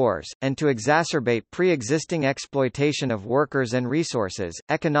new wars, and to exacerbate pre-existing exploitation of workers and resources,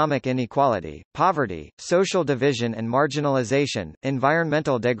 economic inequality, poverty, social division and marginalization,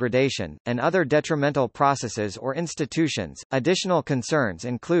 environmental degradation, and other detrimental processes or institutions. Additional concerns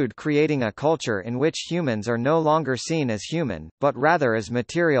include creating a culture in which humans are no longer seen as human, but rather as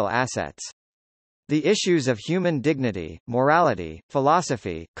material assets. The issues of human dignity, morality,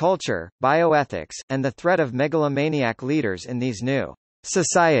 philosophy, culture, bioethics, and the threat of megalomaniac leaders in these new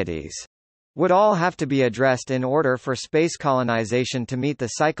societies would all have to be addressed in order for space colonization to meet the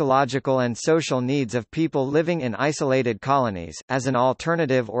psychological and social needs of people living in isolated colonies. As an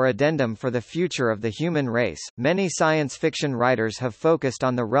alternative or addendum for the future of the human race, many science fiction writers have focused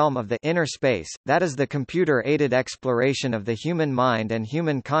on the realm of the inner space, that is the computer-aided exploration of the human mind and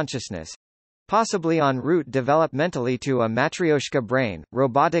human consciousness, possibly en route developmentally to a Matryoshka brain.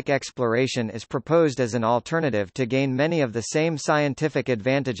 Robotic exploration is proposed as an alternative to gain many of the same scientific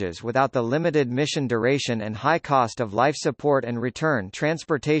advantages without the limited mission duration and high cost of life support and return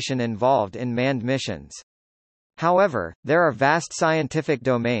transportation involved in manned missions. However, there are vast scientific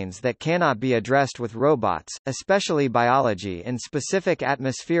domains that cannot be addressed with robots, especially biology in specific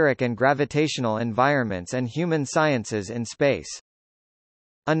atmospheric and gravitational environments and human sciences in space.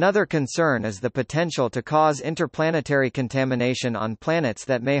 Another concern is the potential to cause interplanetary contamination on planets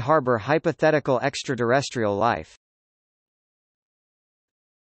that may harbor hypothetical extraterrestrial life.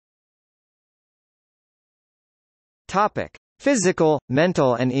 Topic: Physical,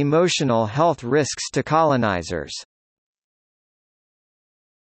 mental and emotional health risks to colonizers.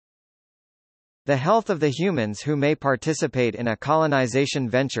 The health of the humans who may participate in a colonization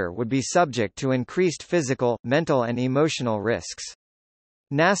venture would be subject to increased physical, mental and emotional risks.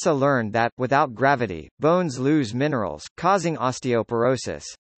 NASA learned that, without gravity, bones lose minerals, causing osteoporosis.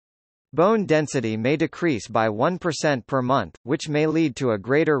 Bone density may decrease by 1% per month, which may lead to a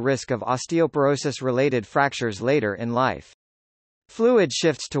greater risk of osteoporosis-related fractures later in life. Fluid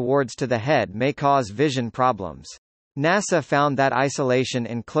shifts towards the head may cause vision problems. NASA found that isolation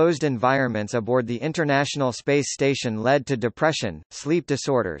in closed environments aboard the International Space Station led to depression, sleep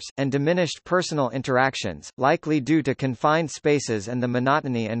disorders, and diminished personal interactions, likely due to confined spaces and the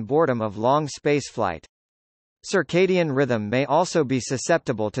monotony and boredom of long spaceflight. Circadian rhythm may also be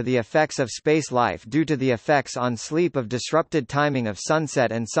susceptible to the effects of space life due to the effects on sleep of disrupted timing of sunset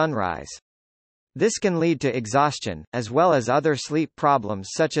and sunrise. This can lead to exhaustion, as well as other sleep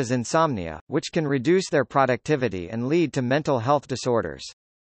problems such as insomnia, which can reduce their productivity and lead to mental health disorders.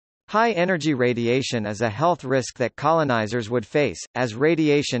 High-energy radiation is a health risk that colonizers would face, as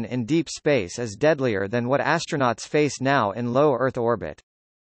radiation in deep space is deadlier than what astronauts face now in low Earth orbit.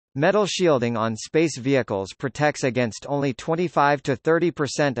 Metal shielding on space vehicles protects against only 25 to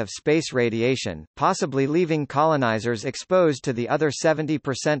 30% of space radiation, possibly leaving colonizers exposed to the other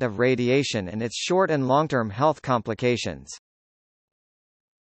 70% of radiation and its short- and long-term health complications.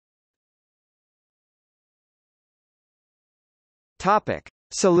 Topic: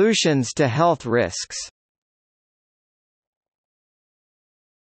 Solutions to health risks.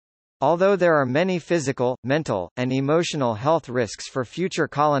 Although there are many physical, mental, and emotional health risks for future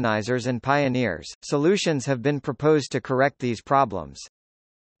colonizers and pioneers, solutions have been proposed to correct these problems.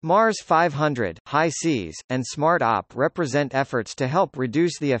 Mars 500, High Seas, and Smart Op represent efforts to help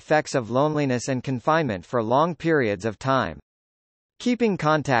reduce the effects of loneliness and confinement for long periods of time. Keeping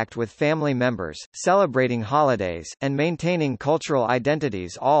contact with family members, celebrating holidays, and maintaining cultural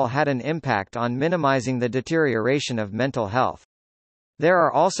identities all had an impact on minimizing the deterioration of mental health. There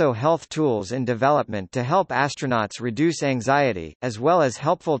are also health tools in development to help astronauts reduce anxiety, as well as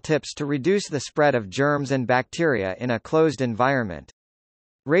helpful tips to reduce the spread of germs and bacteria in a closed environment.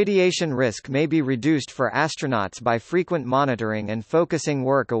 Radiation risk may be reduced for astronauts by frequent monitoring and focusing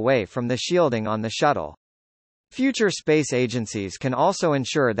work away from the shielding on the shuttle. Future space agencies can also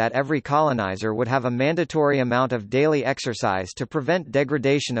ensure that every colonizer would have a mandatory amount of daily exercise to prevent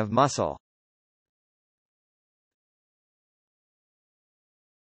degradation of muscle.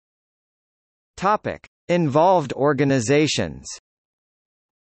 Topic: Involved organizations.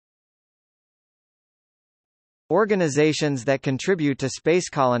 Organizations that contribute to space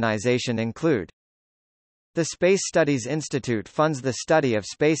colonization include: the Space Studies Institute funds the study of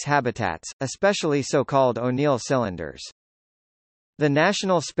space habitats, especially so-called O'Neill cylinders. The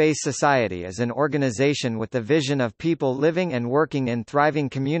National Space Society is an organization with the vision of people living and working in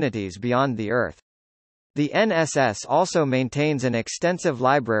thriving communities beyond the Earth. The NSS also maintains an extensive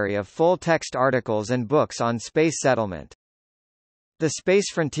library of full-text articles and books on space settlement. The Space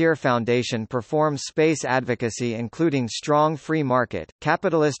Frontier Foundation performs space advocacy including strong free market,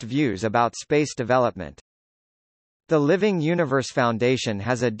 capitalist views about space development. The Living Universe Foundation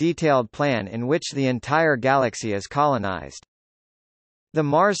has a detailed plan in which the entire galaxy is colonized. The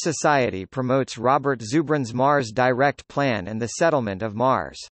Mars Society promotes Robert Zubrin's Mars Direct Plan and the settlement of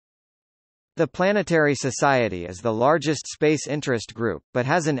Mars. The Planetary Society is the largest space interest group, but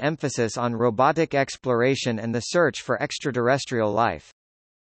has an emphasis on robotic exploration and the search for extraterrestrial life.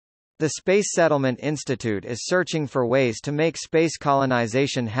 The Space Settlement Institute is searching for ways to make space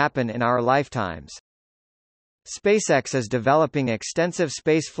colonization happen in our lifetimes. SpaceX is developing extensive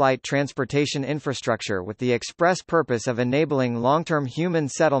spaceflight transportation infrastructure with the express purpose of enabling long-term human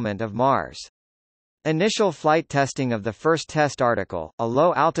settlement of Mars. Initial flight testing of the first test article, a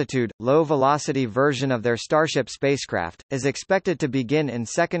low-altitude, low-velocity version of their Starship spacecraft, is expected to begin in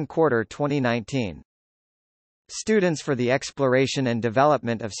second quarter 2019. Students for the Exploration and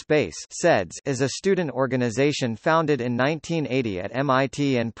Development of Space (SEDS) is a student organization founded in 1980 at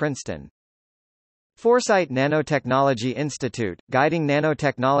MIT and Princeton. Foresight Nanotechnology Institute, guiding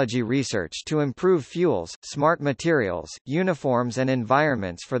nanotechnology research to improve fuels, smart materials, uniforms and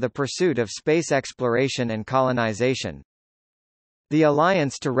environments for the pursuit of space exploration and colonization. The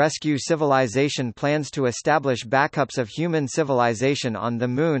Alliance to Rescue Civilization plans to establish backups of human civilization on the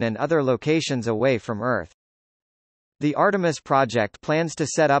Moon and other locations away from Earth. The Artemis Project plans to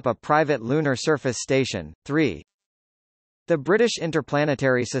set up a private lunar surface station. 3. The British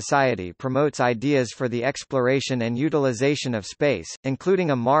Interplanetary Society promotes ideas for the exploration and utilization of space,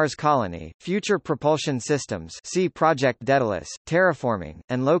 including a Mars colony, future propulsion systems see Project Daedalus, terraforming,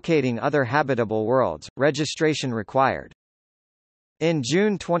 and locating other habitable worlds. Registration required. In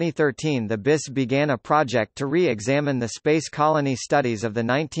June 2013 the BIS began a project to re-examine the space colony studies of the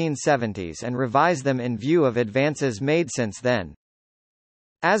 1970s and revise them in view of advances made since then.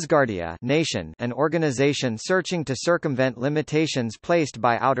 Asgardia Nation, an organization searching to circumvent limitations placed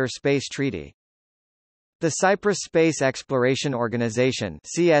by Outer Space Treaty. The Cyprus Space Exploration Organization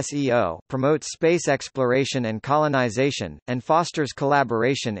 (CSEO) promotes space exploration and colonization, and fosters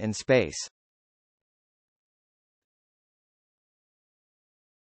collaboration in space.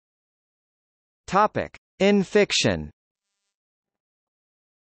 In fiction.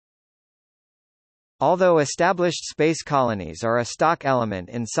 Although established space colonies are a stock element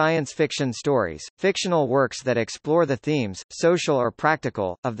in science fiction stories, fictional works that explore the themes, social or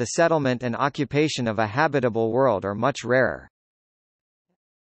practical, of the settlement and occupation of a habitable world are much rarer.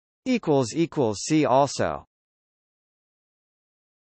 See also